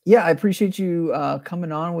Yeah, I appreciate you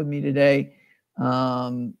coming on with me today.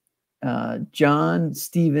 Um,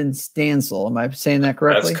 Jon-Stephen Stansel. Am I saying that That's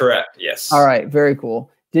correctly? correct. All Yes. right, very cool.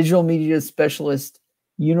 Digital media specialist,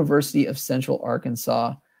 University of Central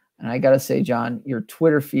Arkansas. And I got to say, John, your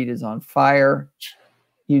Twitter feed is on fire.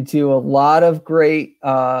 You do a lot of great,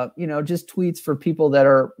 just tweets for people that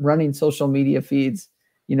are running social media feeds.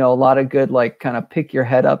 A lot of good, like kind of pick your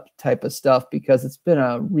head up type of stuff because it's been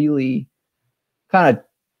a really kind of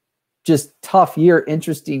just tough year,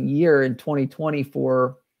 interesting year in 2020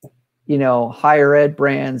 for, higher ed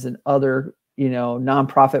brands and other,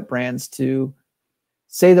 nonprofit brands to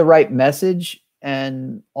say the right message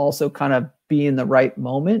and also kind of be in the right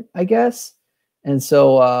moment, I guess. And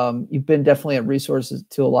so you've been definitely a resource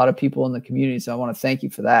to a lot of people in the community. So I want to thank you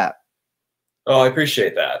for that. Oh, I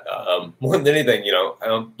appreciate that. More than anything,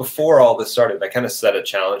 before all this started, I kind of set a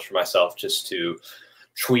challenge for myself just to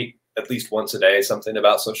tweet at least once a day something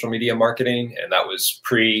about social media marketing, and that was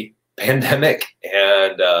pre-pandemic.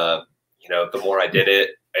 And the more I did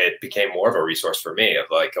it, it became more of a resource for me, of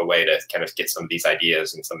like a way to kind of get some of these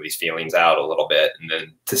ideas and some of these feelings out a little bit, and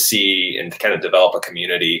then to see and to kind of develop a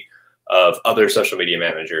community of other social media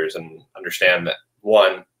managers and understand that,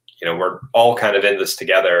 one, we're all kind of in this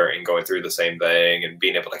together and going through the same thing, and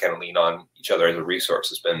being able to kind of lean on each other as a resource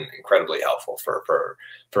has been incredibly helpful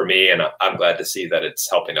for me. And I'm glad to see that it's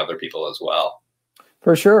helping other people as well.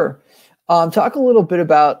 For sure. Talk a little bit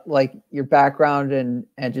about like your background and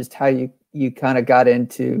just how you kind of got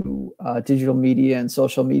into digital media and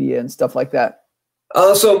social media and stuff like that.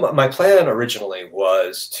 So my plan originally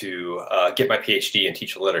was to get my PhD in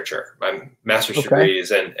teaching literature. My master's degree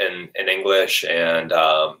is in English, and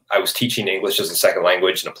I was teaching English as a second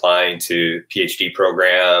language and applying to PhD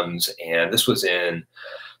programs. And this was in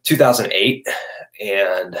 2008,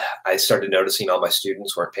 and I started noticing all my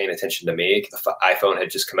students weren't paying attention to me. The iPhone had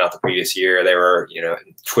just come out the previous year. They were,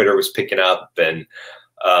 Twitter was picking up, and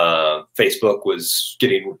Facebook was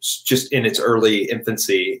getting just in its early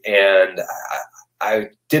infancy, and I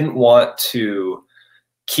didn't want to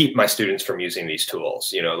keep my students from using these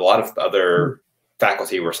tools. A lot of other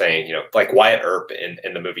faculty were saying, like Wyatt Earp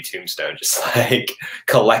in the movie Tombstone, just like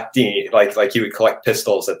collecting, like he would collect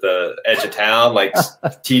pistols at the edge of town. Like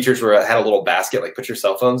teachers had a little basket, like put your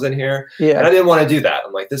cell phones in here. Yeah. And I didn't want to do that.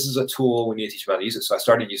 I'm like, this is a tool. We need to teach them how to use it. So I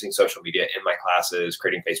started using social media in my classes,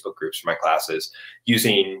 creating Facebook groups for my classes,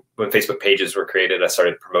 when Facebook pages were created, I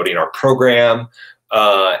started promoting our program.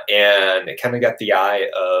 And it kind of got the eye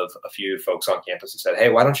of a few folks on campus who said, hey,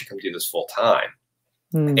 why don't you come do this full time?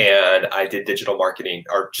 And I did digital marketing,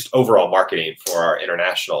 or just overall marketing, for our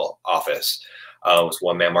international office. It was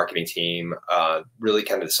one-man marketing team. Really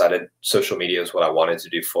kind of decided social media is what I wanted to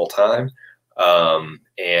do full time.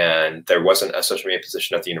 And there wasn't a social media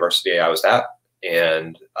position at the university I was at,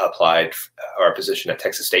 and applied for a position at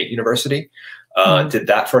Texas State University. Did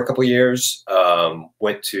that for a couple of years,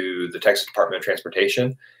 went to the Texas Department of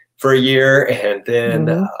Transportation for a year. And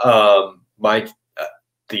then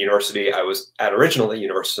the university I was at originally,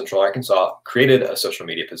 University of Central Arkansas, created a social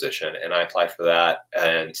media position, and I applied for that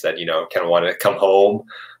and said, kind of wanted to come home,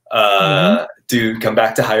 come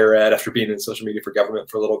back to higher ed after being in social media for government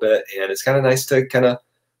for a little bit. And it's kind of nice to kind of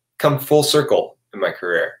come full circle in my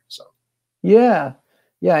career. So. Yeah.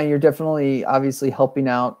 Yeah. And you're definitely obviously helping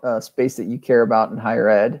out a space that you care about in higher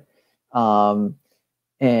ed.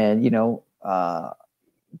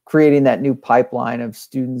 Creating that new pipeline of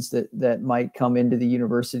students that might come into the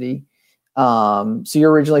university. So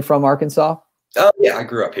you're originally from Arkansas? Yeah, I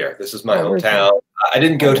grew up here. This is my hometown. I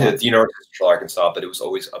didn't go to the University of Central Arkansas, but it was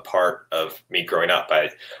always a part of me growing up. I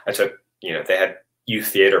took, they had youth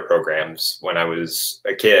theater programs when I was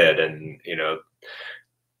a kid, and,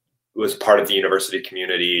 was part of the university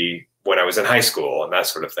community when I was in high school and that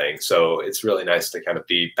sort of thing. So it's really nice to kind of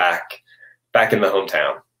be back in the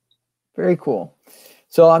hometown. Very cool.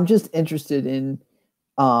 So I'm just interested in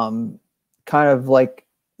kind of like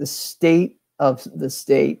the state of the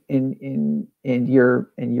state in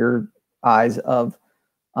your eyes of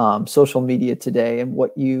social media today, and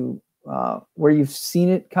what where you've seen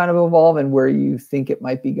it kind of evolve and where you think it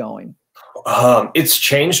might be going. It's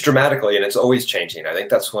changed dramatically, and it's always changing. I think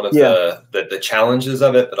that's one of the challenges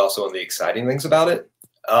of it, but also one of the exciting things about it.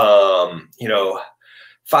 5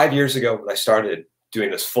 years ago when I started doing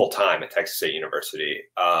this full time at Texas State University,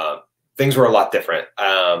 things were a lot different.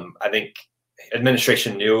 I think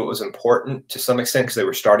administration knew it was important to some extent because they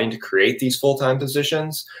were starting to create these full-time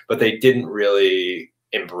positions, but they didn't really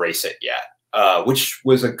embrace it yet. Which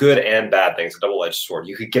was a good and bad thing. It's a double-edged sword.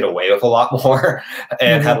 You could get away with a lot more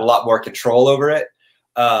and had a lot more control over it.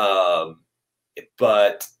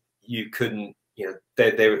 But you couldn't,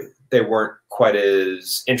 they weren't quite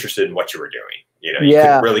as interested in what you were doing. You Yeah.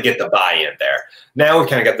 couldn't really get the buy-in there. Now we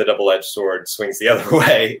kind of got the double-edged sword swings the other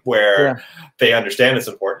way, where they understand it's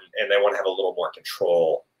important and they want to have a little more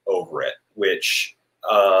control over it, which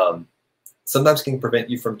sometimes can prevent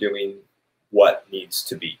you from doing what needs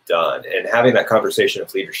to be done. And having that conversation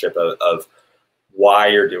of leadership of why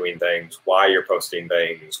you're doing things, why you're posting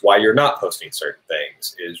things, why you're not posting certain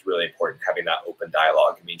things is really important. Having that open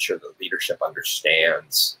dialogue and making sure that leadership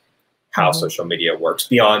understands how social media works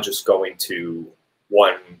beyond just going to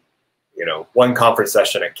one conference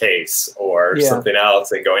session at Case or something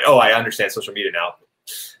else and going, oh, I understand social media now.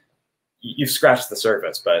 You've scratched the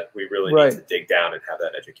surface, but we really need to dig down and have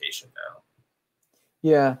that education now.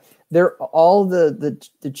 Yeah, they're all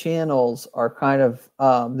the channels are kind of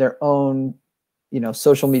their own,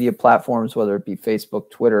 social media platforms, whether it be Facebook,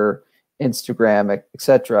 Twitter, Instagram,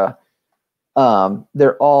 etc.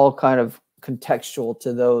 They're all kind of contextual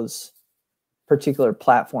to those particular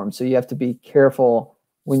platforms. So you have to be careful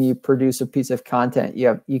when you produce a piece of content.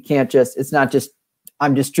 You can't just, it's not just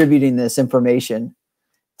I'm distributing this information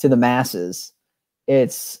to the masses. I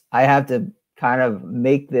have to kind of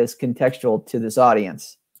make this contextual to this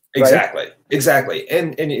audience. Right? Exactly.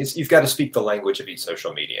 And you've got to speak the language of each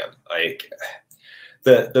social medium. Like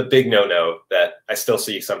the big no-no that I still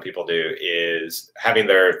see some people do is having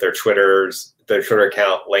their Twitter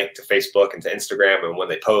account linked to Facebook and to Instagram, and when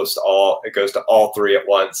they post, it goes to all three at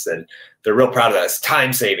once, and they're real proud of that. It's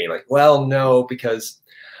time saving. Like, well, no, because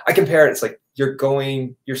I compare it. It's like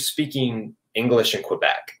you're speaking English in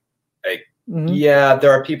Quebec. Like, yeah,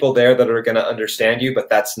 there are people there that are going to understand you, but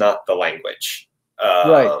that's not the language.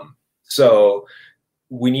 So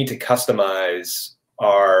we need to customize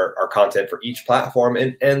our content for each platform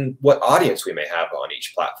and what audience we may have on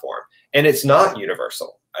each platform. And it's not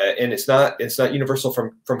universal. And it's not universal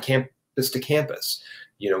from campus to campus.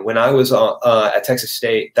 When I was at Texas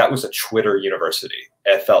State, that was a Twitter university.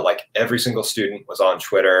 It felt like every single student was on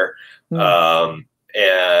Twitter.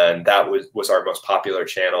 And that was our most popular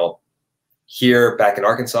channel. Here back in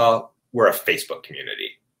Arkansas, we're a Facebook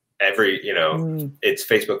community. It's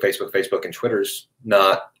Facebook, and Twitter's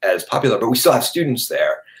not as popular, but we still have students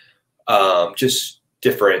there. Just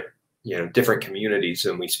different communities,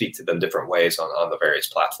 and we speak to them different ways on the various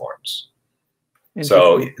platforms.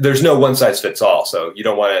 So there's no one size fits all. So you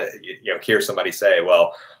don't want to hear somebody say,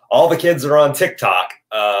 well, all the kids are on TikTok,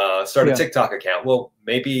 start a TikTok account. Well,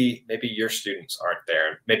 maybe your students aren't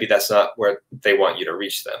there. Maybe that's not where they want you to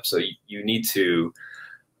reach them. So you need to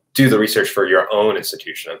do the research for your own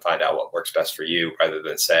institution and find out what works best for you, rather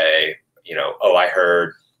than say, oh, I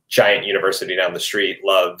heard giant university down the street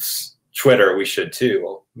loves Twitter, we should too.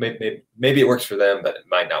 Well, maybe it works for them, but it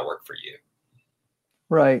might not work for you.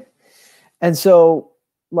 Right. And so,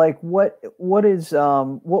 like, what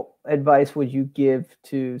advice would you give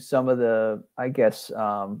to some of the, I guess,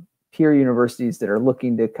 peer universities that are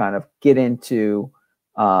looking to kind of get into,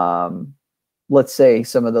 let's say,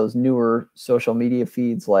 some of those newer social media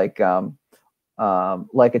feeds, like a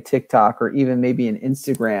TikTok or even maybe an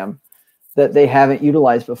Instagram that they haven't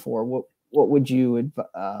utilized before? What would you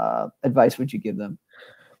advice would you give them?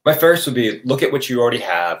 My first would be look at what you already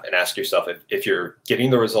have and ask yourself if you're getting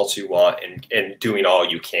the results you want and doing all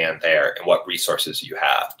you can there, and what resources you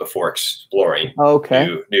have before exploring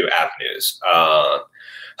new avenues.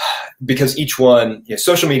 Because each one,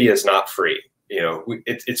 social media is not free.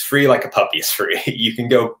 It's free like a puppy is free. You can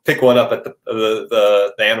go pick one up at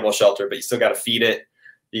the animal shelter, but you still got to feed it.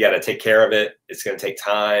 You got to take care of it. It's going to take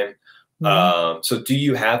time. So do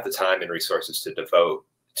you have the time and resources to devote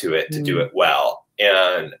to it, to do it well?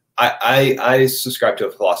 And I subscribe to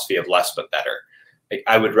a philosophy of less but better. Like,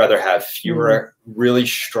 I would rather have fewer really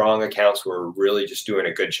strong accounts who are really just doing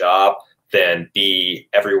a good job than be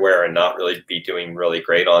everywhere and not really be doing really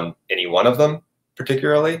great on any one of them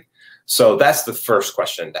particularly. So that's the first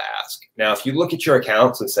question to ask. Now, if you look at your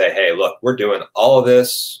accounts and say, hey, look, we're doing all of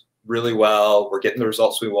this really well, we're getting the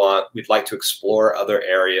results we want, we'd like to explore other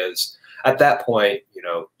areas. At that point,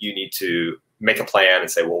 you need to make a plan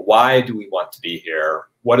and say, well, why do we want to be here?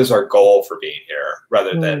 What is our goal for being here?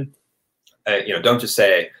 Rather than, don't just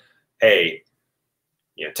say, hey,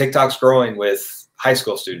 TikTok's growing with high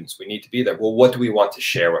school students, we need to be there. Well, what do we want to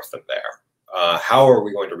share with them there? How are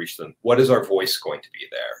we going to reach them? What is our voice going to be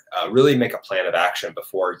there? Really make a plan of action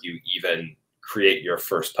before you even create your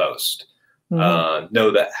first post.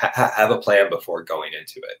 Know that have a plan before going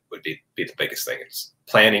into it would be the biggest thing. It's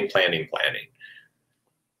planning.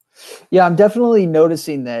 Yeah, I'm definitely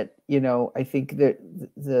noticing that, I think that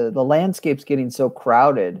the landscape's getting so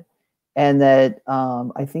crowded, and that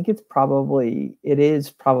I think it is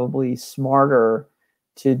probably smarter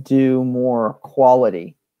to do more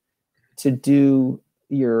quality, to do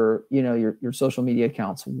your social media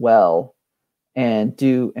accounts well, and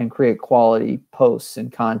create quality posts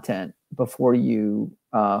and content before you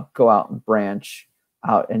go out and branch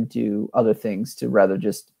out and do other things, to rather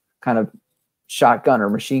just kind of shotgun or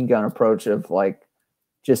machine gun approach of like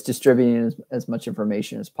just distributing as much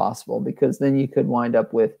information as possible, because then you could wind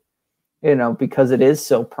up with, because it is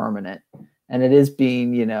so permanent and it is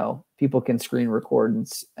being, people can screen record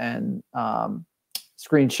and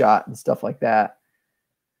screenshot and stuff like that.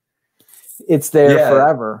 It's there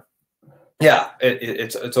forever. Yeah,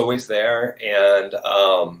 it's always there, and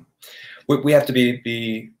we have to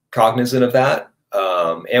be cognizant of that.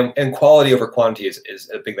 And quality over quantity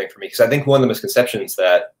is a big thing for me, because I think one of the misconceptions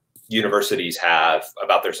that universities have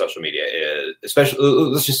about their social media is, especially,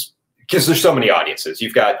 let's just, because there's so many audiences.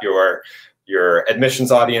 You've got your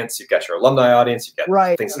admissions audience, you've got your alumni audience, you've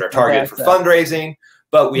got things that are targeted for fundraising.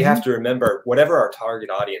 But we have to remember, whatever our target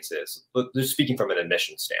audience is, just speaking from an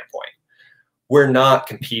admissions standpoint, we're not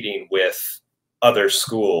competing with other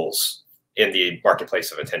schools in the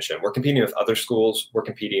marketplace of attention. We're competing with other schools. We're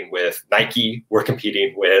competing with Nike. We're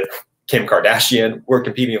competing with Kim Kardashian. We're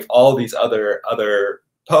competing with all these other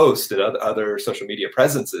posts and other social media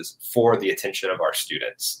presences for the attention of our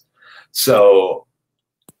students. So,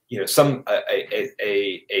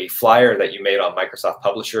 a flyer that you made on Microsoft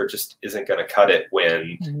Publisher just isn't going to cut it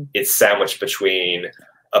when it's sandwiched between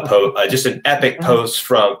just an epic post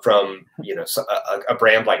from a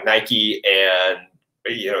brand like Nike and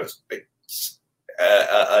an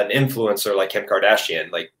influencer like Kim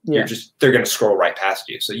Kardashian. Like they're going to scroll right past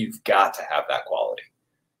you. So you've got to have that quality.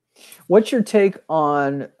 What's your take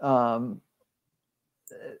on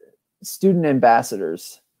student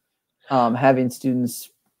ambassadors, having students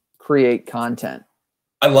create content?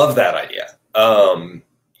 I love that idea.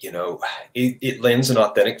 It lends an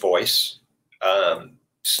authentic voice.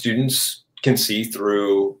 Students can see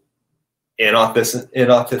through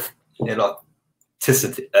inauthenticity.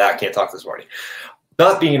 I can't talk this morning.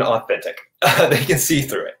 Not being authentic. They can see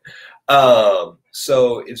through it.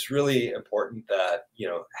 So it's really important that,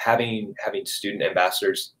 having student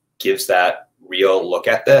ambassadors gives that real look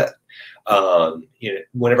at that.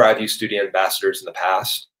 Whenever I've used student ambassadors in the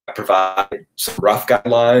past, I provide some rough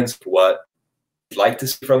guidelines of what we'd like to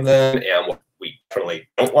see from them and what we definitely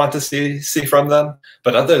don't want to see from them.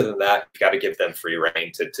 But other than that, you've got to give them free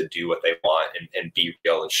reign to do what they want and be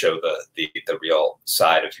real and show the real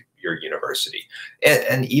side of your university.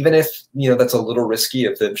 And even if, that's a little risky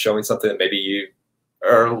of them showing something that maybe you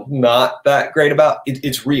are not that great about,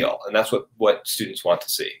 it's real. And that's what students want to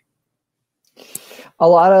see. A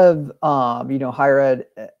lot of, higher ed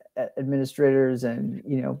administrators and,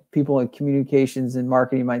 people in communications and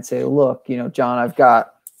marketing might say, look, John, I've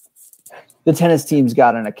got the tennis team's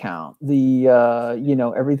got an account. The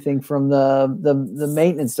everything from the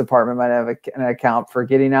maintenance department might have an account for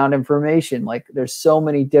getting out information. Like there's so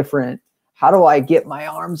many different. How do I get my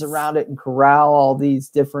arms around it and corral all these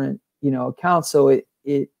different accounts? So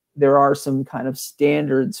there are some kind of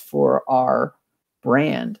standards for our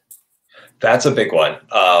brand. That's a big one,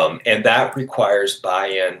 and that requires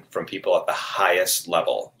buy-in from people at the highest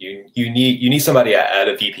level. You need somebody at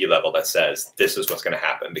a VP level that says this is what's going to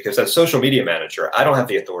happen. Because as social media manager, I don't have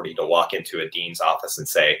the authority to walk into a dean's office and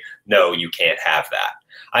say, no, you can't have that.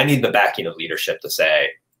 I need the backing of leadership to say,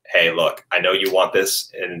 hey, look, I know you want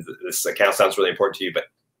this, and this account sounds really important to you, but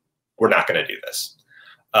we're not going to do this.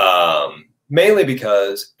 Mainly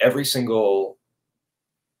because every single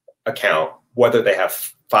account, whether they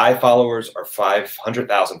have 5 followers or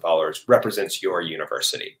 500,000 followers, represents your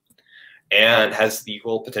university and has the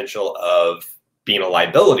equal potential of being a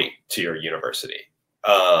liability to your university.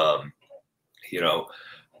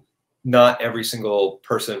 Not every single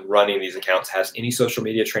person running these accounts has any social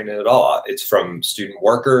media training at all. It's from student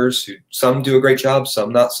workers who some do a great job,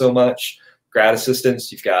 some not so much. Grad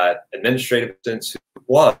assistants, you've got administrative assistants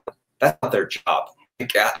who that's not their job.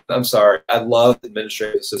 God, I'm sorry. I love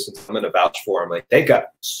administrative assistants. I'm going to vouch for them. Like they've got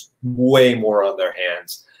way more on their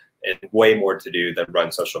hands and way more to do than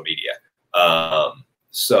run social media.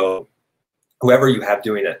 So whoever you have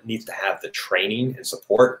doing it needs to have the training and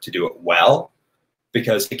support to do it well,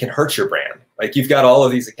 because it can hurt your brand. Like you've got all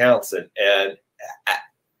of these accounts and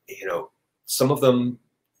some of them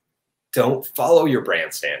don't follow your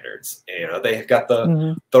brand standards. They've got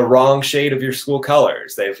the wrong shade of your school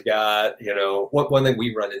colors. They've got, one thing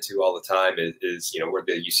we run into all the time is we're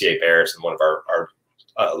the UCA Bears, and one of our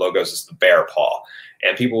logos is the bear paw.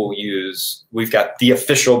 And people will use, we've got the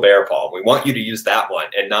official bear paw. We want you to use that one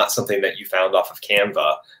and not something that you found off of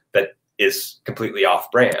Canva that is completely off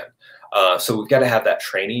brand. So we've got to have that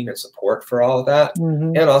training and support for all of that.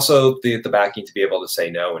 And also the backing to be able to say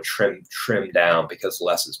no and trim down, because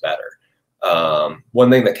less is better. One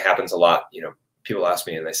thing that happens a lot, you know, people ask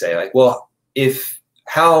me and they say like, well,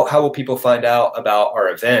 how will people find out about our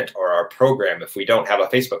event or our program if we don't have a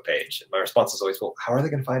Facebook page? And my response is always, well, how are they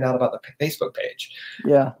going to find out about the Facebook page?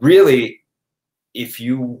 Yeah. Really, if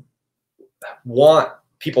you want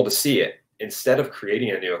people to see it, instead of creating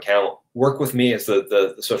a new account, work with me as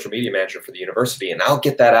the social media manager for the university, and I'll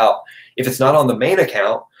get that out. If it's not on the main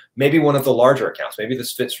account, maybe one of the larger accounts. Maybe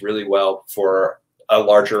this fits really well for a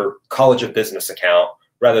larger College of Business account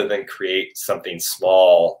rather than create something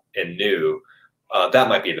small and new. That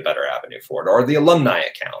might be the better avenue for it, or the alumni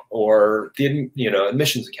account, or the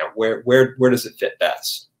admissions account. Where does it fit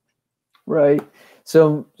best? Right.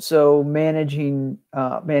 So managing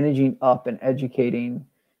up and educating,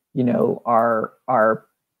 you know, our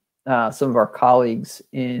some of our colleagues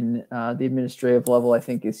in the administrative level, I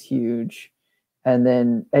think, is huge, and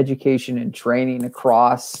then education and training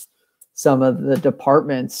across some of the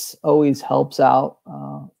departments always helps out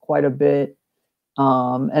quite a bit.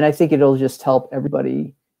 And I think it'll just help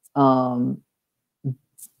everybody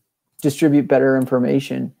distribute better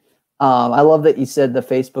information. I love that you said the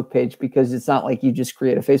Facebook page, because it's not like you just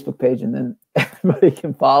create a Facebook page and then everybody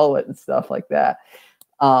can follow it and stuff like that.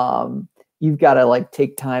 You've got to like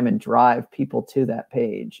take time and drive people to that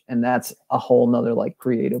page. And that's a whole nother like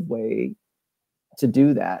creative way to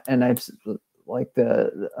do that. And I've like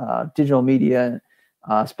the digital media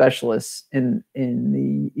specialists in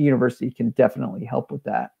the university can definitely help with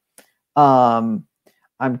that. I'm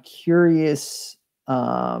curious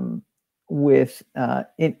with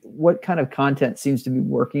what kind of content seems to be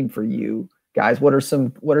working for you guys. What are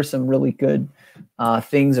some really good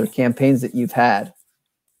things or campaigns that you've had?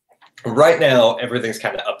 Right now, everything's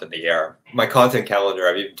kind of up in the air. My content calendar,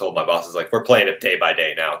 I've even told my bosses, like, we're playing it day by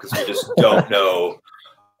day now, because we just don't know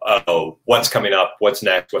what's coming up, what's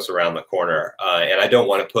next, what's around the corner. And I don't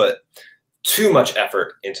want to put too much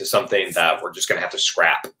effort into something that we're just going to have to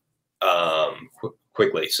scrap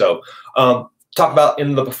quickly. So talk about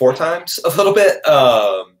in the before times a little bit.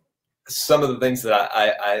 Some of the things that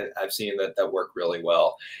I've seen that work really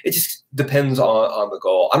well. It just depends on the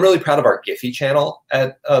goal. I'm really proud of our Giphy channel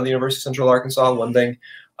at the University of Central Arkansas. One thing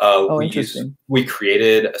we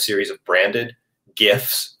created a series of branded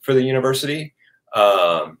GIFs for the university.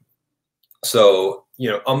 So, you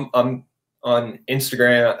know, I'm on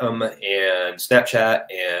Instagram and Snapchat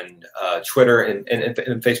and Twitter and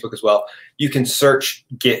Facebook as well. You can search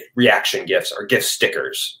reaction GIFs or GIF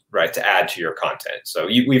stickers, right, to add to your content. So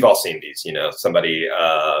we've all seen these, you know, somebody,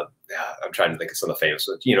 I'm trying to think of some of the famous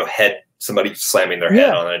ones, you know, somebody slamming their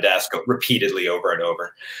head on a desk repeatedly over and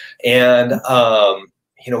over. And,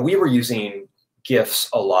 you know, we were using GIFs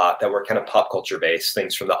a lot that were kind of pop culture based,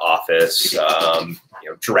 things from The Office, you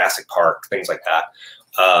know, Jurassic Park, things like that.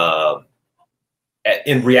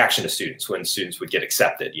 In reaction to students, when students would get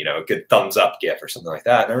accepted, you know, a good thumbs up GIF or something like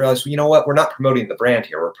that. And I realized, well, you know what, we're not promoting the brand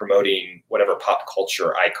here. We're promoting whatever pop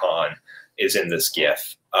culture icon is in this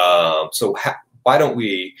GIF. So why don't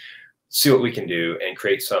we see what we can do and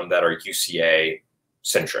create some that are UCA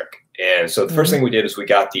centric? And so the first thing we did is we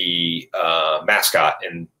got the mascot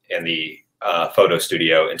in the photo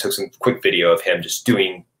studio and took some quick video of him just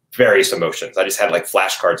doing various emotions. I just had like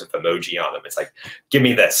flashcards with emoji on them. It's like, give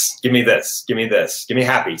me this, give me this, give me this, give me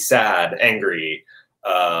happy, sad, angry.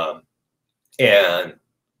 And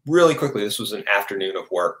really quickly, this was an afternoon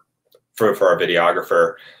of work for our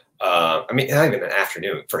videographer. I mean, not even an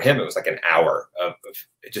afternoon. For him, it was like an hour of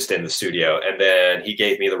just in the studio. And then he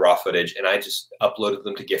gave me the raw footage and I just uploaded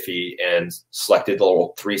them to Giphy and selected the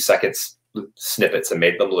little 3-second snippets and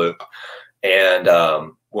made them loop. And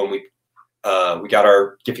when we got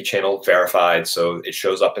our Giphy channel verified, so it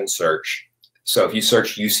shows up in search. So if you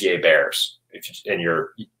search UCA Bears, you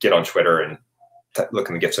get on Twitter and look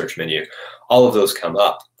in the GIF search menu, all of those come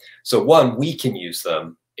up. So one, we can use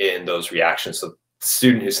them in those reactions. So the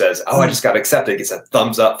student who says, "Oh, I just got accepted," gets a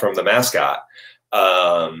thumbs up from the mascot,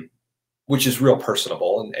 which is real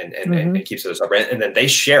personable and keeps it up. And then they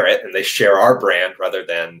share it and they share our brand rather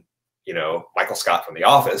than, you know, Michael Scott from The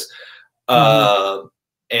Office.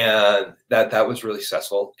 And that was really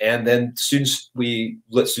successful. And then we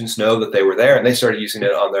let students know that they were there and they started using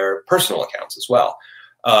it on their personal accounts as well.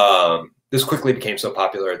 This quickly became so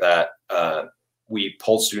popular that we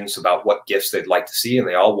polled students about what GIFs they'd like to see, and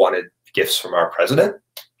they all wanted GIFs from our president.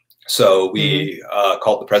 So we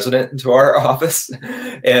called the president into our office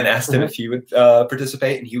and asked him if he would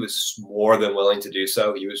participate, and he was more than willing to do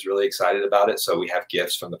so. He was really excited about it. So we have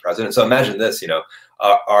gifts from the president. So imagine this, you know,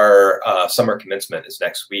 our summer commencement is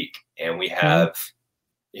next week, and we have,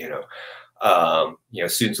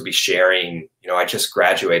 students will be sharing, I just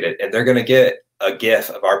graduated, and they're going to get a GIF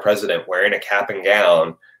of our president wearing a cap and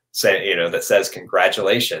gown, saying, that says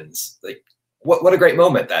congratulations. Like, what a great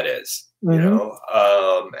moment that is. For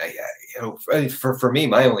me,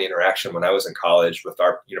 my only interaction when I was in college with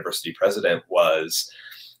our university president was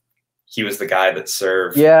he was the guy that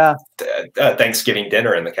served Thanksgiving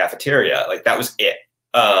dinner in the cafeteria. Like, that was it.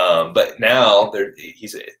 But now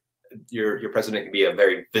your president can be a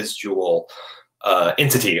very visual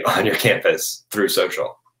entity on your campus through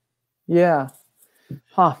social. Yeah.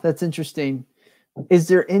 Huh. That's interesting. Is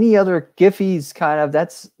there any other Giphies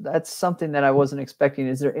that's something that I wasn't expecting.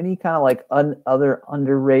 Is there any kind of like other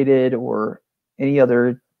underrated or any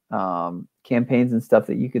other campaigns and stuff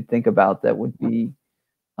that you could think about that would be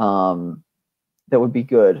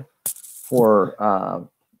good for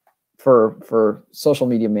social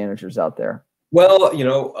media managers out there? Well,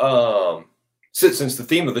 since the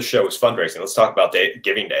theme of the show is fundraising, let's talk about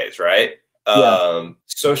giving days, right?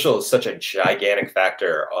 Social is such a gigantic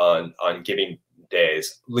factor on giving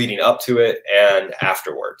days leading up to it and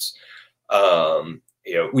afterwards.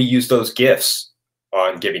 We use those gifts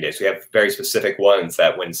on giving days. We have very specific ones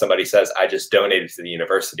that when somebody says, I just donated to the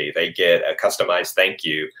university, they get a customized thank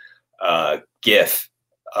you GIF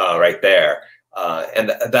right there.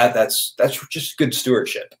 And that's just good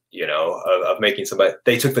stewardship, of making somebody,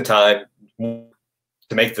 they took the time to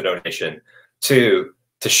make the donation, to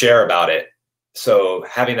share about it. So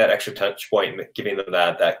having that extra touch point, giving them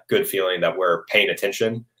that good feeling that we're paying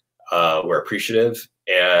attention, we're appreciative,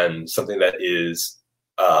 and something that is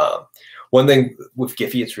one thing with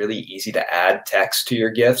Giphy, it's really easy to add text to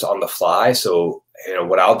your GIFs on the fly. So,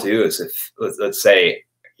 what I'll do is if let's say,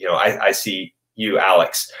 I see you,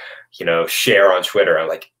 Alex, share on Twitter,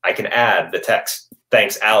 I can add the text,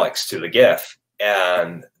 thanks, Alex, to the GIF.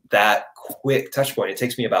 And that quick touch point, it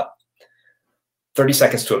takes me about 30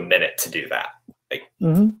 seconds to a minute to do that.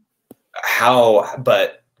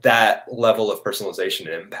 But that level of personalization and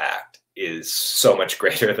impact is so much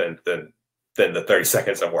greater than the 30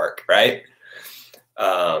 seconds of work, right?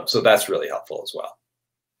 So that's really helpful as well.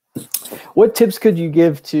 What tips could you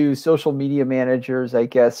give to social media managers, I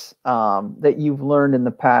guess, that you've learned in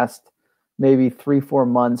the past maybe 3-4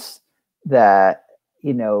 months that,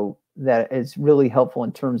 that is really helpful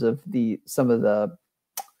in terms of some of the,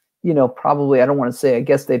 probably, I don't want to say, I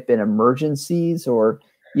guess they've been emergencies or,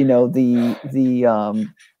 the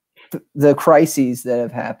crises that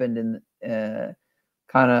have happened in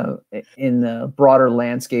kind of in the broader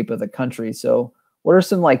landscape of the country. So what are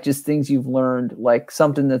some just things you've learned? Like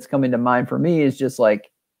something that's coming to mind for me is just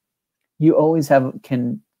you always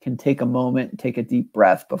can take a moment, take a deep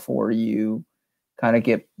breath before you kind of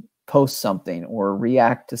post something or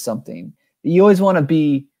react to something. You always want to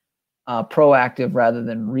be proactive rather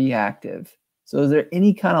than reactive. So is there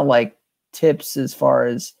any kind of tips as far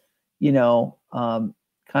as,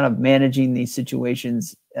 kind of managing these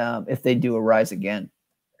situations if they do arise again?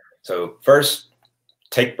 So first,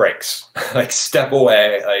 take breaks, step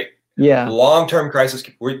away, long-term crisis.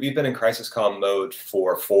 We've been in crisis calm mode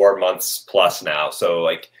for 4 months plus now. So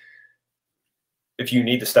if you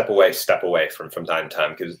need to step away from time to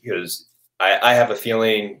time, because I have a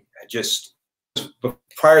feeling just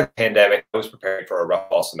prior to the pandemic, I was preparing for a rough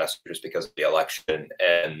fall semester just because of the election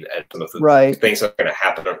and some of the things that are going to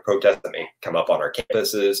happen on protests that may come up on our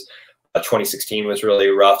campuses. 2016 was really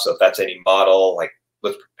rough. So if that's any model,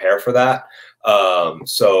 let's prepare for that.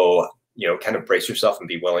 So, kind of brace yourself and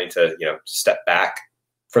be willing to, step back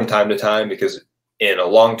from time to time, because in a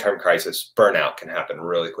long-term crisis, burnout can happen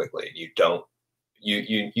really quickly. And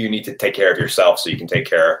you need to take care of yourself so you can take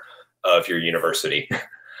care of your university.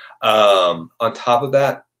 On top of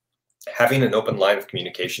that, having an open line of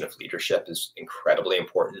communication of leadership is incredibly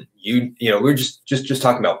important. We're just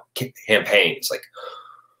talking about campaigns.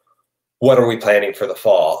 What are we planning for the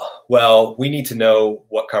fall? Well, we need to know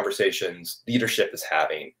what conversations leadership is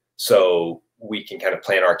having so we can kind of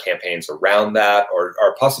plan our campaigns around that, or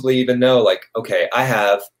possibly even know okay, I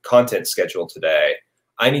have content scheduled today.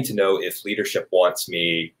 I need to know if leadership wants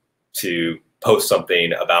me to post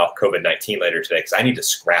something about COVID-19 later today, because I need to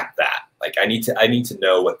scrap that. I need to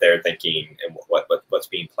know what they're thinking and what's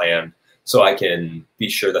being planned, so I can be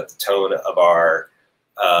sure that the tone of our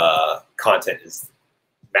content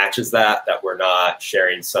matches that we're not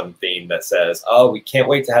sharing something that says, oh, we can't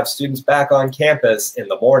wait to have students back on campus in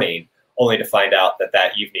the morning, only to find out that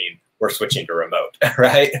that evening we're switching to remote,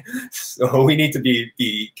 right? So we need to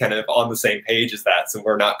be kind of on the same page as that, so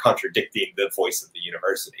we're not contradicting the voice of the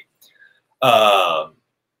university.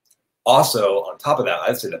 Also, on top of that,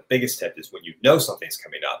 I'd say the biggest tip is when you know something's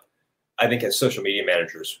coming up, I think as social media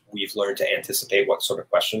managers, we've learned to anticipate what sort of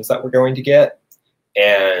questions that we're going to get.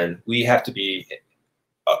 And we have to be,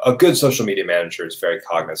 a good social media manager is very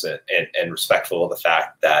cognizant and respectful of the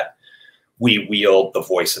fact that we wield the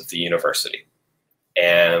voice of the university.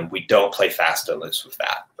 And we don't play fast and loose with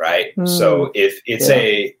that, right? So if it's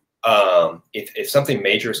if something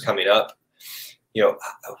major is coming up, you know,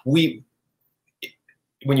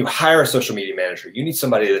 when you hire a social media manager, you need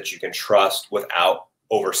somebody that you can trust without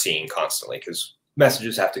overseeing constantly, because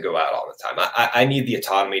messages have to go out all the time. I need the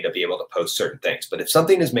autonomy to be able to post certain things, but if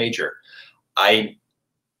something is major, I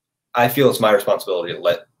feel it's my responsibility to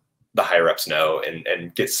let the higher ups know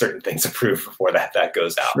and get certain things approved before that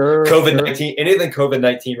goes out. COVID-19, anything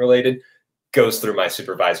COVID-19 related goes through my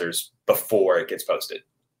supervisors before it gets posted.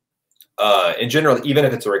 In general, even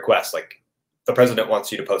if it's a request, like the president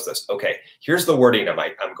wants you to post this. Okay, here's the wording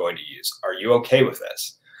I'm going to use. Are you okay with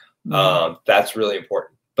this? That's really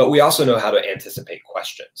important. But we also know how to anticipate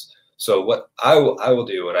questions. So what I will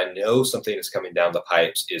do when I know something is coming down the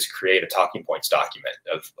pipes is create a talking points document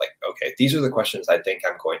of like, okay, these are the questions I think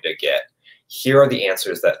I'm going to get. Here are the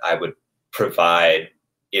answers that I would provide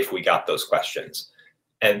if we got those questions.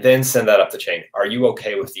 And then send that up the chain. Are you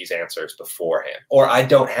okay with these answers beforehand? Or I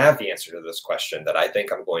don't have the answer to this question that I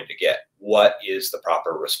think I'm going to get. What is the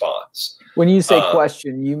proper response? When you say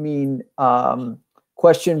question, you mean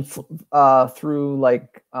question through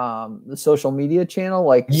like the social media channel?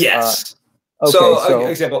 Like yes. Okay, so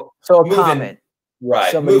example. So a comment.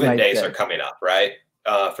 Right. Move-in days are coming up, right?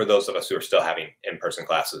 For those of us who are still having in-person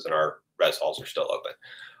classes and our res halls are still open.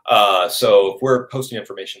 So if we're posting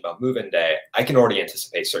information about move-in day, I can already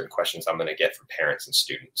anticipate certain questions I'm going to get from parents and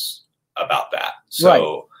students about that.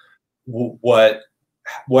 So what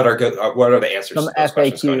are the answers to those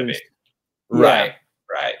questions going to be? Right.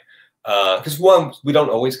 Because one, we don't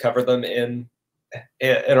always cover them in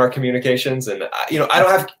our communications, and I don't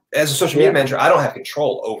have, as a social media manager, I don't have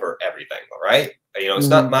control over everything, right? It's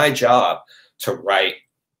not my job to write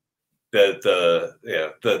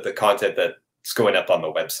the content that's going up on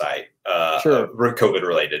the website, COVID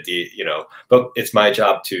related, but it's my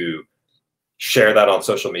job to share that on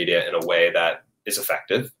social media in a way that is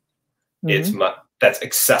effective. That's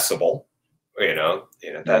accessible,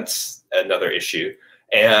 that's another issue.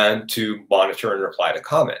 And to monitor and reply to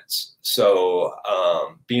comments. So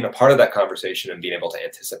being a part of that conversation and being able to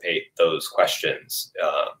anticipate those questions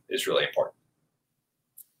is really important.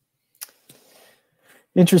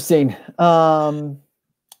 Interesting.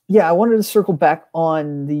 Yeah, I wanted to circle back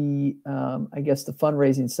on the, I guess, the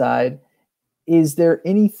fundraising side. Is there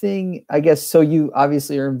anything, I guess, so you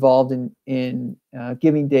obviously are involved in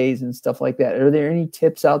giving days and stuff like that. Are there any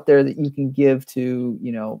tips out there that you can give to,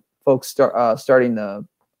 folks starting a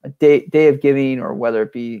day of giving, or whether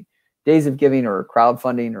it be days of giving or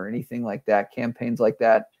crowdfunding or anything like that, campaigns like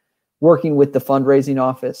that, working with the fundraising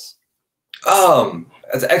office?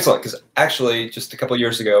 That's excellent, because actually just a couple of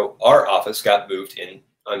years ago, our office got moved in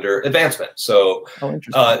under advancement. So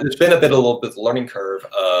there's been a little bit of the learning curve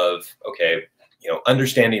of, okay,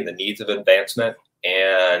 understanding the needs of advancement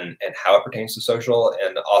and how it pertains to social,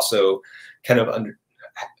 and also kind of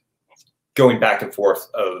going back and forth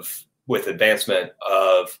with advancement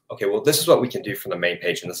of, okay, well, this is what we can do from the main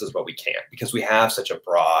page and this is what we can't, because we have such a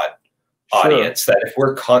broad audience that if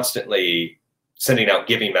we're constantly sending out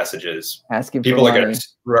giving messages, people are going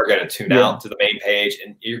to tune out to the main page,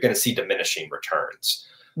 and you're going to see diminishing returns.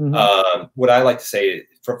 What I like to say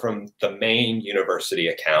from the main university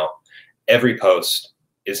account, every post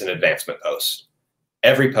is an advancement post.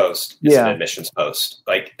 Every post is an admissions post.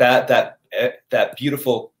 Like that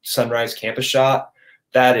beautiful sunrise campus shot,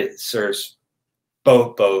 that it serves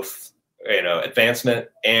both advancement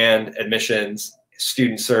and admissions,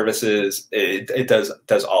 student services. It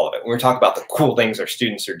does all of it. When we talk about the cool things our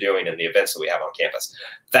students are doing and the events that we have on campus,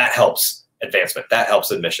 that helps advancement, that helps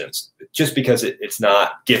admissions. Just because it's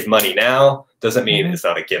not give money now doesn't mean it's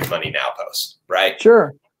not a give money now post, right?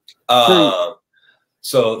 Sure.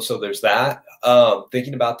 So there's that.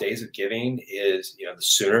 Thinking about days of giving is, the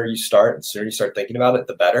sooner you start thinking about it,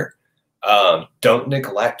 the better. Don't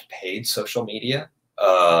neglect paid social media,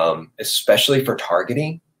 especially for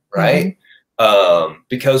targeting, right?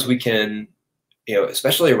 Because we can,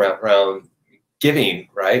 especially around giving,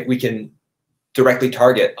 right? We can directly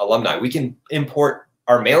target alumni. We can import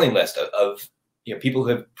our mailing list of people who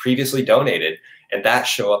have previously donated, and that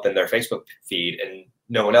show up in their Facebook feed. And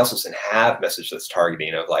no one else is, and have message that's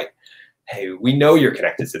targeting of like, hey, we know you're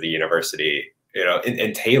connected to the university, you know,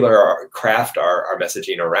 and tailor our craft, our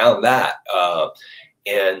messaging around that.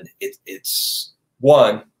 And it's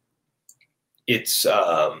bang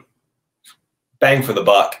for the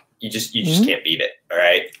buck. You just can't beat it. All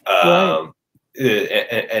right.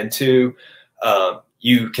 And two,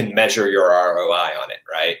 you can measure your ROI on it.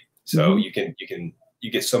 Right. So you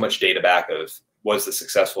get so much data back of was this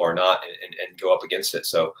successful or not, and go up against it.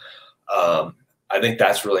 So I think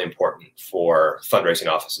that's really important for fundraising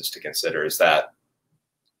offices to consider, is that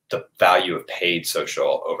the value of paid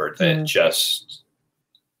social over than just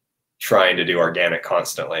trying to do organic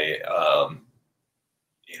constantly.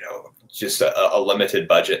 You know, just a limited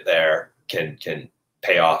budget there can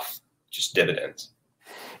pay off just dividends.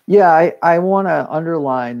 Yeah, I want to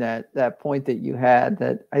underline that point that you had,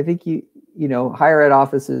 that I think you know, higher ed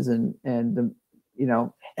offices and the, you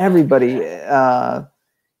know, everybody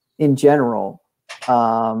in general,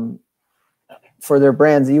 for their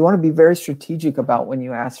brands, you want to be very strategic about when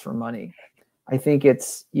you ask for money. I think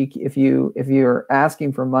it's, if you're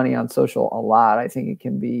asking for money on social a lot, I think it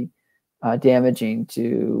can be damaging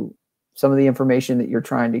to some of the information that you're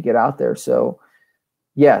trying to get out there. So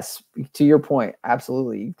yes, to your point,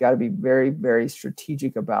 absolutely. You've got to be very, very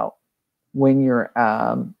strategic about when you're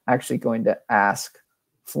actually going to ask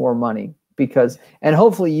for money, because, and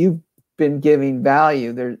hopefully you've been giving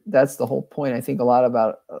value there. That's the whole point. I think a lot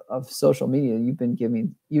of social media, you've been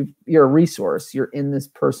giving, you're a resource. You're in this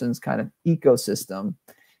person's kind of ecosystem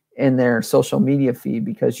in their social media feed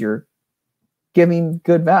because you're giving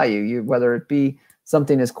good value. Whether it be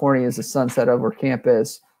something as corny as a sunset over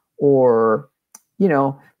campus, or, you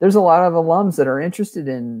know, there's a lot of alums that are interested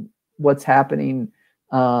in what's happening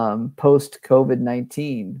post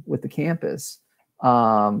COVID-19 with the campus.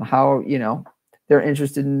 How, you know, they're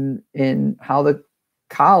interested in how the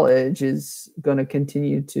college is going to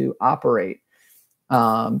continue to operate.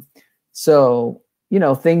 So, you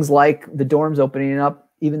know, things like the dorms opening up,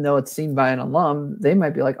 even though it's seen by an alum, they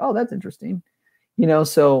might be like, oh, that's interesting. You know,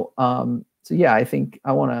 so yeah, I think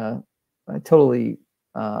I totally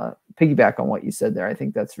piggyback on what you said there. I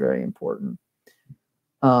think that's very important.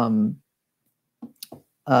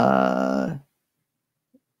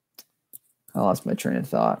 I lost my train of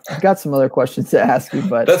thought. I've got some other questions to ask you,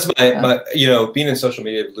 but that's my you know, being in social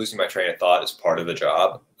media, losing my train of thought is part of the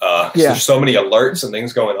job. Yeah. There's so many alerts and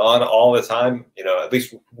things going on all the time. You know, at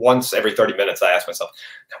least once every 30 minutes, I ask myself,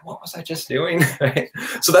 what was I just doing? Right?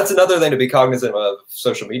 So that's another thing to be cognizant of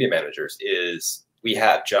social media managers, is we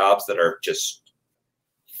have jobs that are just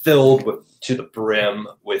filled to the brim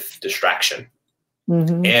with distraction.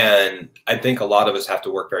 And I think a lot of us have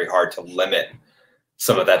to work very hard to limit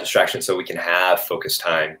some of that distraction so we can have focused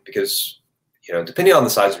time, because, you know, depending on the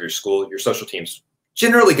size of your school, your social team's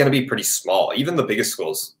generally going to be pretty small. Even the biggest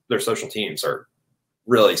schools, their social teams are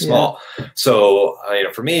really small. Yeah. So, you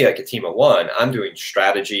know, for me, like a team of one, I'm doing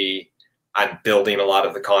strategy. I'm building a lot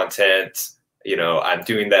of the content. You know, I'm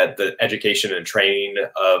doing the education and training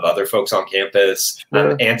of other folks on campus.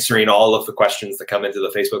 I'm answering all of the questions that come into the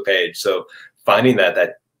Facebook page. So finding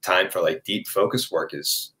that time for like deep focus work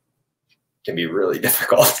can be really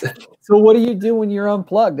difficult. So what do you do when you're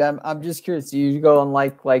unplugged? I'm just curious. Do you go and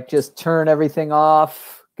like just turn everything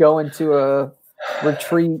off, go into a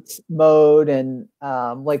retreat mode, and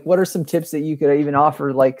like what are some tips that you could even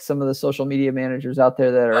offer, like some of the social media managers out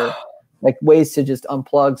there that are like ways to just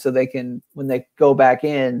unplug so they can, when they go back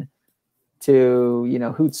in to, you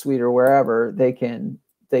know, Hootsuite or wherever, they can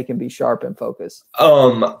be sharp and focused?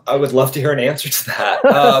 I would love to hear an answer to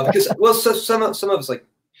that, because, well, so some of us, like,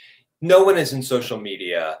 no one is in social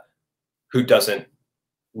media who doesn't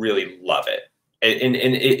really love it. And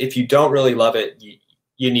if you don't really love it,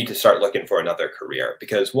 you need to start looking for another career,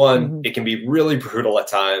 because one, it can be really brutal at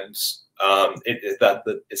times.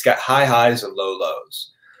 It's got high highs and low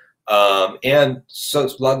lows. And so a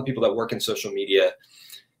lot of people that work in social media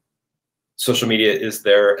is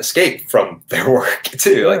their escape from their work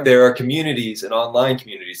too. Like, there are communities and online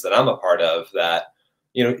communities that I'm a part of that,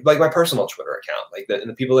 you know, like my personal Twitter account, like and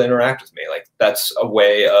the people that interact with me, like that's a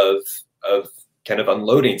way of kind of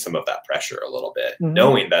unloading some of that pressure a little bit,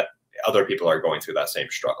 knowing that other people are going through that same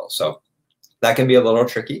struggle. So that can be a little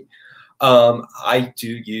tricky. I do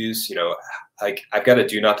use, you know, like I've got a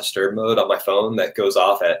do not disturb mode on my phone that goes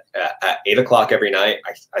off at 8 o'clock every night.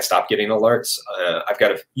 I stop getting alerts.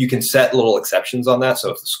 You can set little exceptions on that.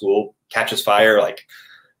 So if the school catches fire, like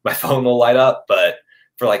my phone will light up. But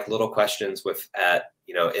for like little questions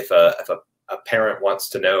you know, if a parent wants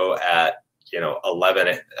to know at, you know,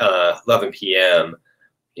 11 p.m.,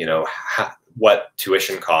 you know, what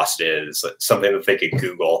tuition cost is, something that they could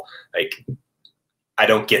Google. Like, I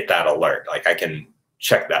don't get that alert. Like, I can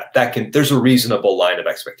check that. There's a reasonable line of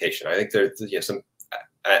expectation. I think there's, you know,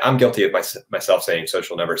 I'm guilty of myself saying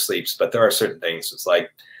social never sleeps, but there are certain things. It's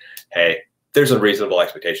like, hey, there's a reasonable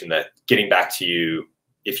expectation that getting back to you,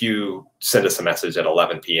 if you send us a message at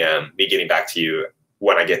 11 p.m., me getting back to you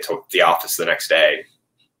when I get to the office the next day,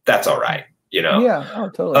 that's all right, you know? Yeah, oh,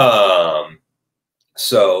 totally.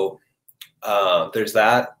 So there's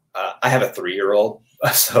that. I have a 3-year-old,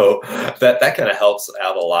 so that kind of helps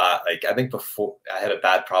out a lot. Like, I think before, I had a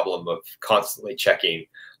bad problem of constantly checking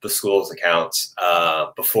the school's accounts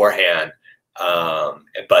beforehand.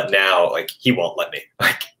 But now, like, he won't let me.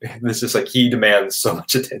 Like, it's just like, he demands so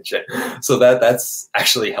much attention. So that's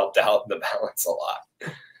actually helped out in the balance a lot.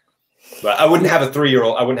 But I wouldn't have a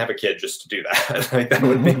 3-year-old. I wouldn't have a kid just to do that. Like, that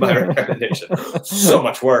would be my recommendation. So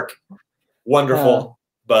much work. Wonderful.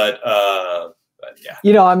 But yeah.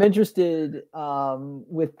 You know, I'm interested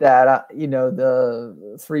with that. You know,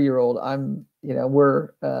 the 3-year-old, you know, we're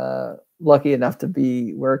lucky enough to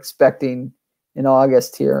we're expecting in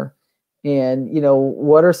August here. And, you know,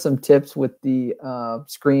 what are some tips with the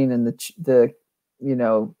screen and the you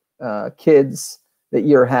know, kids that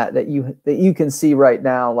that you can see right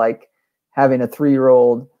now, like having a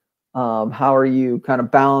 3-year-old? How are you kind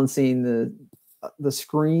of balancing the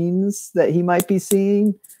screens that he might be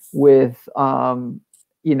seeing with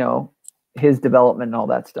you know, his development and all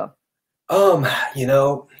that stuff? You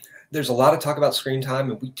know, there's a lot of talk about screen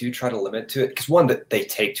time, and we do try to limit to it because, one, that they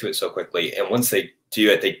take to it so quickly, and once they do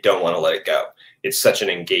it, they don't want to let it go. It's such an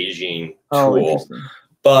engaging tool.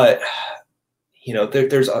 But, you know,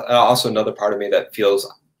 there's also another part of me that feels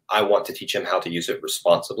I want to teach him how to use it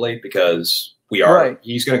responsibly, because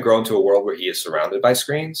he's going to grow into a world where he is surrounded by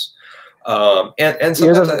screens. And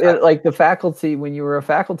sometimes like the faculty, when you were a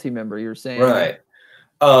faculty member, you're saying, right.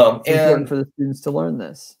 It's important for the students to learn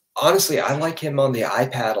this. Honestly, I like him on the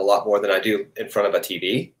iPad a lot more than I do in front of a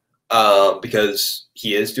TV, because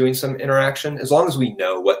he is doing some interaction, as long as we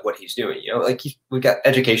know what he's doing. You know, like, we've got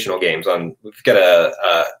educational games on. We've got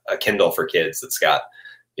a Kindle for kids that's got,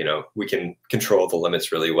 you know, we can control the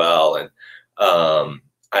limits really well, and I'd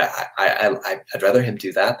rather him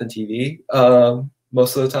do that than TV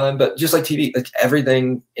most of the time. But just like TV, like,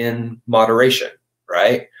 everything in moderation,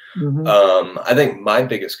 right? Mm-hmm. I think my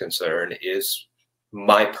biggest concern is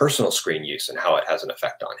my personal screen use and how it has an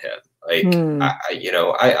effect on him. Like, I'm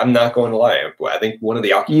not going to lie. I think one of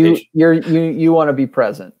the occupations you want to be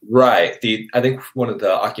present, right? I think one of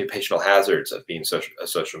the occupational hazards of being a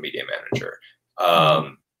social media manager,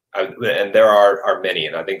 and there are many,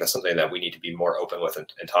 and I think that's something that we need to be more open with and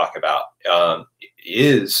talk about,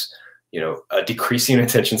 is, you know, a decreasing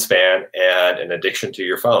attention span and an addiction to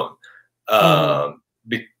your phone,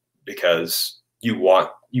 because you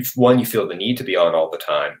feel the need to be on all the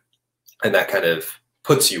time, and that kind of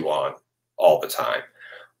puts you on all the time.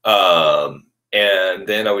 And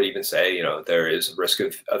then I would even say, you know, there is a risk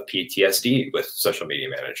of PTSD with social media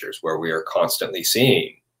managers, where we are constantly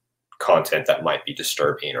seeing content that might be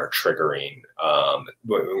disturbing or triggering,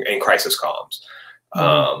 in crisis comms.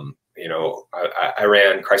 You know, I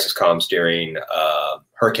ran crisis comms during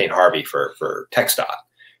Hurricane Harvey for TxDOT,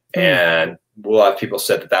 and a lot of people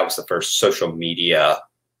said that was the first social media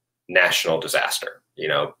national disaster. You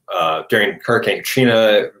know, during Hurricane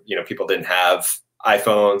Katrina, you know, people didn't have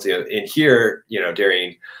iPhones. You know, in here, you know,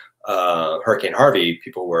 during Hurricane Harvey,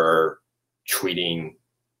 people were tweeting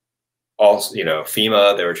also, you know,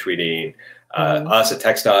 FEMA. They were tweeting us at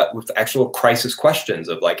TxDOT with actual crisis questions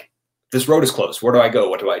of, like, this road is closed. Where do I go?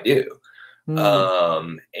 What do I do?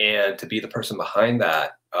 And to be the person behind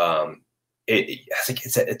that, I think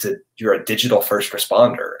you're a digital first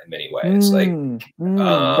responder in many ways.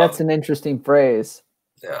 That's an interesting phrase.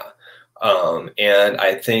 Yeah. And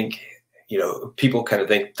I think, you know, people kind of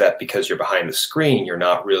think that because you're behind the screen, you're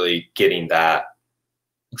not really getting that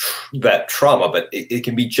trauma, but it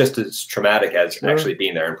can be just as traumatic as actually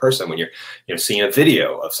being there in person, when you're, you know, seeing a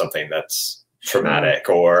video of something that's traumatic,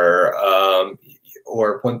 or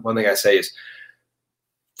one thing I say is,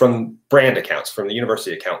 from brand accounts, from the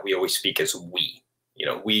university account, we always speak as we. You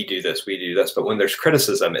know, we do this, but when there's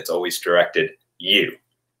criticism, it's always directed you.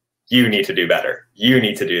 You need to do better. You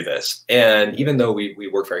need to do this. And even though we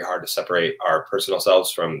work very hard to separate our personal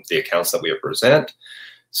selves from the accounts that we represent,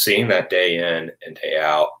 seeing that day in and day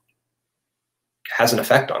out has an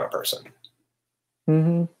effect on a person.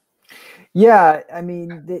 Yeah, I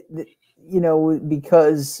mean, you know,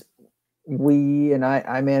 because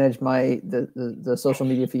I manage the social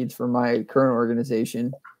media feeds for my current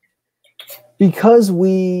organization, because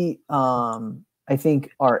we I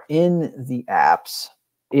think are in the apps,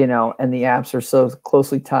 you know, and the apps are so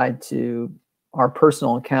closely tied to our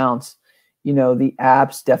personal accounts, you know, the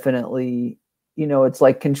apps definitely, you know, it's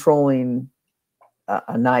like controlling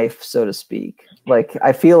a knife, so to speak. Like,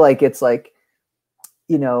 I feel like it's like,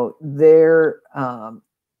 you know,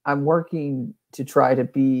 I'm working to try to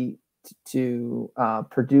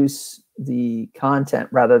produce the content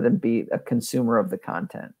rather than be a consumer of the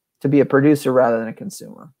content, to be a producer rather than a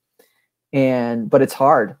consumer. But it's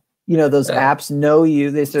hard. You know, those apps know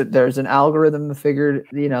you. They said there's an algorithm that figured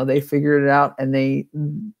it out, and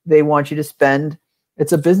they want you to spend.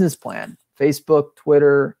 It's a business plan. Facebook,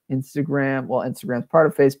 Twitter, Instagram. Well, Instagram's part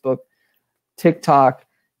of Facebook, TikTok.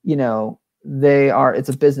 You know, it's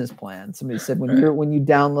a business plan. Somebody said when you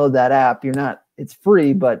download that app, it's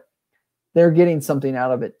free, but they're getting something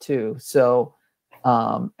out of it too. So,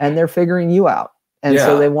 and they're figuring you out. And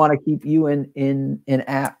so they want to keep you in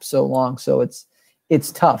app so long. So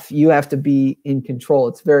it's tough. You have to be in control.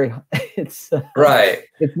 It's right.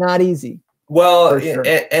 It's not easy. Well, sure.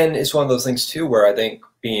 And it's one of those things too, where I think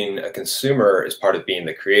being a consumer is part of being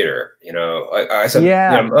the creator. You know, I said, you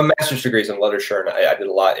know, my master's degree is in literature, and I did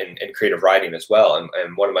a lot in creative writing as well.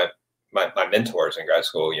 And one of my mentors in grad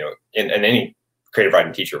school, you know, and any creative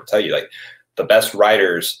writing teacher will tell you, like, the best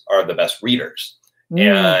writers are the best readers.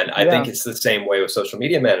 And I think it's the same way with social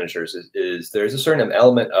media managers is there's a certain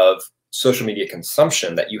element of social media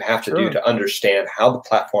consumption that you have to do to understand how the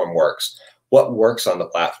platform works, what works on the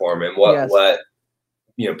platform, and what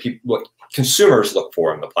you know, what consumers look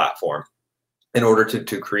for in the platform in order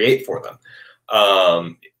to create for them.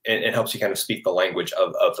 And it helps you kind of speak the language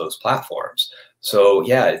of those platforms. So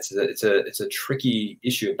yeah, it's a tricky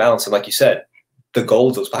issue of balance. And like you said, the goal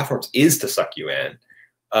of those platforms is to suck you in.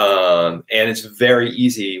 And it's very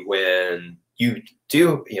easy when you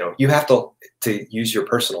do, you know, you have to use your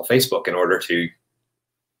personal Facebook in order to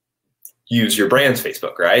use your brand's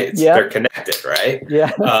Facebook, right? They're connected, right?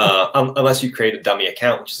 Yeah. Unless you create a dummy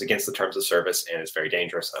account, which is against the terms of service and it's very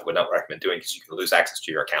dangerous. I would not recommend doing, because you can lose access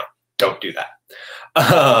to your account. Don't do that.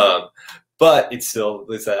 But it's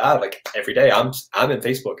that like every day I'm in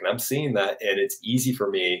Facebook and I'm seeing that, and it's easy for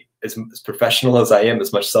me, as professional as I am,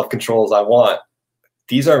 as much self-control as I want.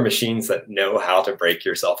 These are machines that know how to break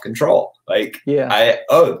your self-control. Like,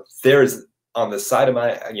 there's on the side of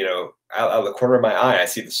my, you know, out of the corner of my eye, I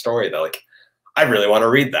see the story that, like, I really want to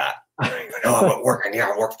read that. I'm at work. I need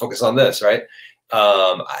to focus on this, right?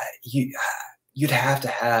 You'd have to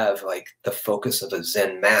have like the focus of a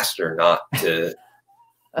Zen master not to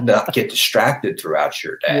not get distracted throughout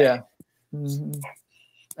your day. Yeah,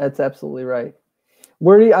 that's absolutely right.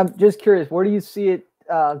 I'm just curious, where do you see it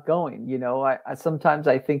going? You know, I sometimes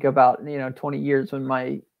I think about, you know, 20 years when my,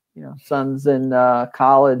 you know, son's in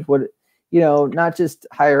college, what, you know, not just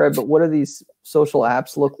higher ed, but what do these social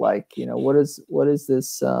apps look like? You know, what is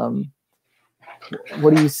this?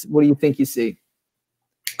 What do you think you see?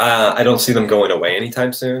 I don't see them going away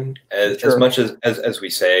anytime soon. As much as we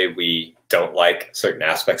say we don't like certain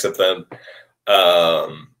aspects of them,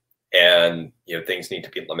 and you know, things need to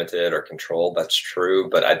be limited or controlled. That's true,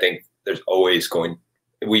 but I think there's always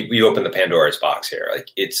we open the Pandora's box here. Like,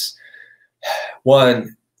 it's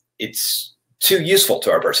too useful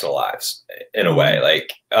to our personal lives in a way.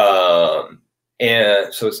 Like,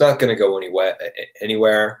 and so it's not going to go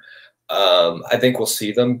anywhere. I think we'll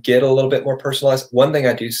see them get a little bit more personalized. One thing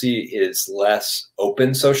I do see is less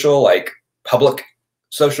open social, like public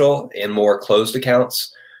social, and more closed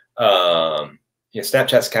accounts. You know,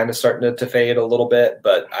 Snapchat's kind of starting to fade a little bit,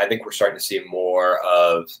 but I think we're starting to see more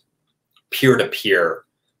of peer-to-peer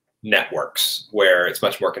networks where it's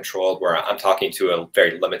much more controlled, where I'm talking to a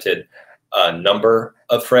very limited number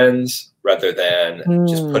of friends rather than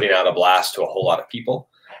just putting out a blast to a whole lot of people.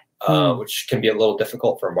 Which can be a little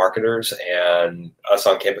difficult for marketers and us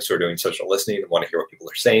on campus who are doing social listening and want to hear what people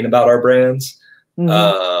are saying about our brands.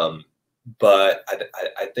 But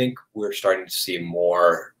I think we're starting to see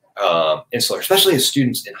more insular, especially as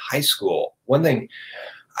students in high school. One thing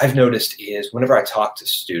I've noticed is whenever I talk to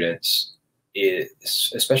students,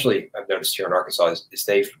 especially I've noticed here in Arkansas, is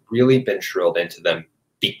they've really been drilled into them.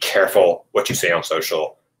 Be careful what you say on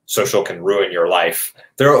social. Social can ruin your life.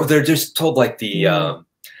 They're just told like the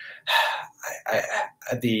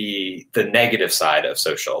negative side of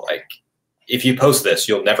social. Like, if you post this,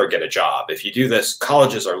 you'll never get a job. If you do this,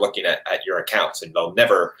 colleges are looking at your accounts and they'll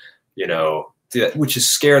never, you know, do that, which has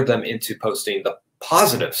scared them into posting the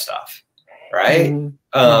positive stuff. Right. And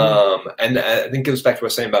I think it goes back to what I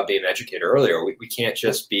was saying about being an educator earlier. We can't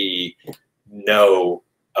just know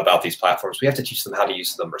about these platforms. We have to teach them how to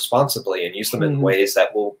use them responsibly and use them in ways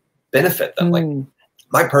that will benefit them. Like,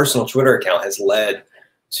 my personal Twitter account has led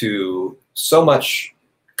to so much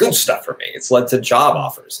good stuff for me. It's led to job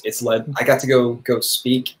offers. It's led, I got to go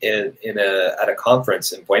speak at a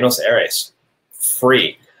conference in Buenos Aires,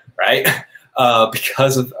 free, right?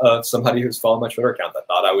 Because of somebody who's followed my Twitter account that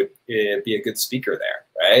thought I would be a good speaker there,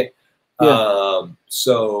 right? Yeah.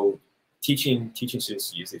 So teaching students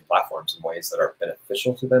to use these platforms in ways that are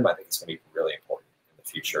beneficial to them, I think it's going to be really important in the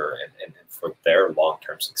future and for their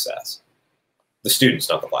long-term success. The students,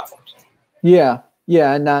 not the platforms. Yeah.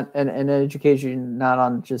 Yeah. And education, not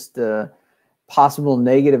on just possible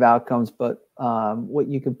negative outcomes, but what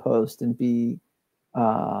you could post and be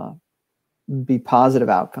positive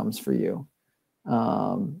outcomes for you.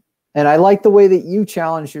 And I like the way that you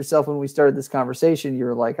challenged yourself when we started this conversation. You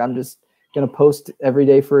were like, I'm just going to post every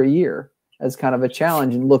day for a year as kind of a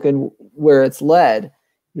challenge, and looking where it's led,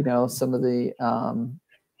 you know, some of the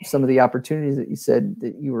opportunities that you said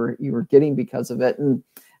that you were getting because of it. And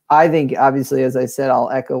I think, obviously, as I said, I'll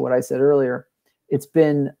echo what I said earlier. It's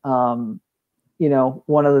been, you know,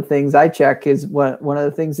 one of the things I check is one of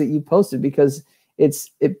the things that you posted, because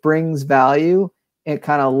it brings value. It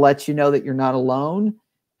kind of lets you know that you're not alone.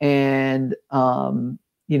 And,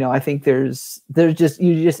 you know, I think you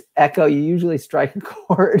usually strike a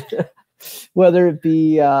chord, whether it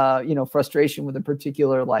be, you know, frustration with a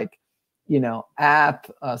particular, like, you know, app,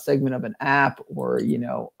 segment of an app, or, you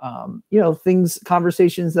know,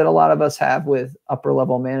 conversations that a lot of us have with upper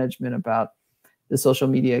level management about the social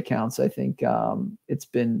media accounts. I think it's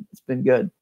been good.